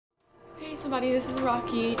Hey somebody, this is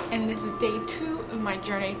Rocky and this is day 2 of my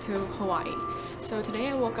journey to Hawaii. So today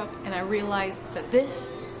I woke up and I realized that this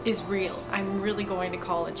is real. I'm really going to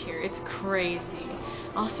college here. It's crazy.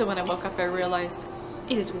 Also when I woke up I realized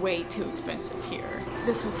it is way too expensive here.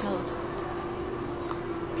 This hotel is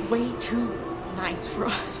way too nice for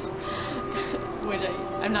us, which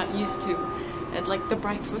I'm not used to. And like the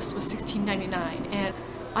breakfast was $16.99 and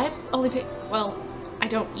I only paid, well, I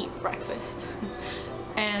don't eat breakfast.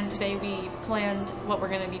 And today we planned what we're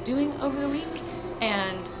going to be doing over the week,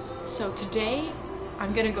 and so today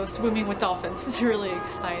I'm gonna go swimming with dolphins. It's really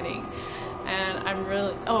exciting, and I'm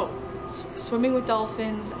really swimming with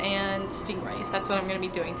dolphins and stingrays. That's what I'm gonna be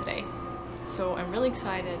doing today, so I'm really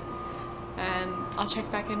excited, and I'll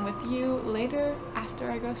check back in with you later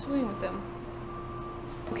after I go swimming with them.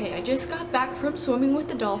 Okay, I just got back from swimming with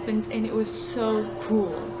the dolphins and it was so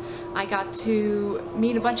cool. I got to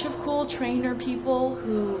meet a bunch of cool trainer people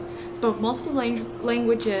who spoke multiple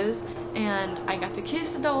languages, and I got to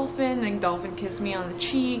kiss a dolphin and the dolphin kissed me on the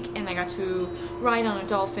cheek, and I got to ride on a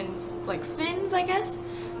dolphin's like fins, I guess.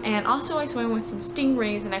 And also I swam with some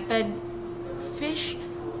stingrays and I fed fish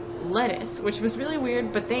lettuce, which was really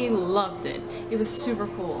weird, but they loved it. It was super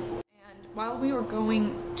cool. And while we were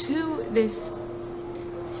going to this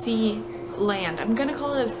sea land, I'm gonna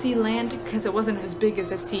call it a sea land because it wasn't as big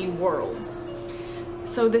as a sea world.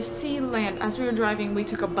 So the sea land, as we were driving, we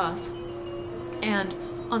took a bus, and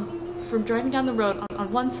from driving down the road,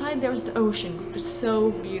 on one side there was the ocean, which was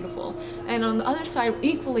so beautiful, and on the other side,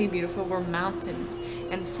 equally beautiful, were mountains.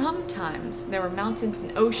 And sometimes there were mountains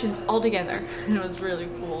and oceans all together, and it was really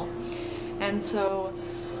cool. And so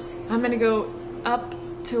I'm gonna go up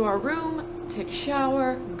to our room, take a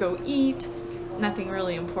shower, go eat. Nothing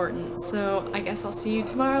really important, so I guess I'll see you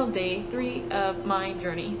tomorrow, day 3 of my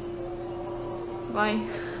journey. Bye.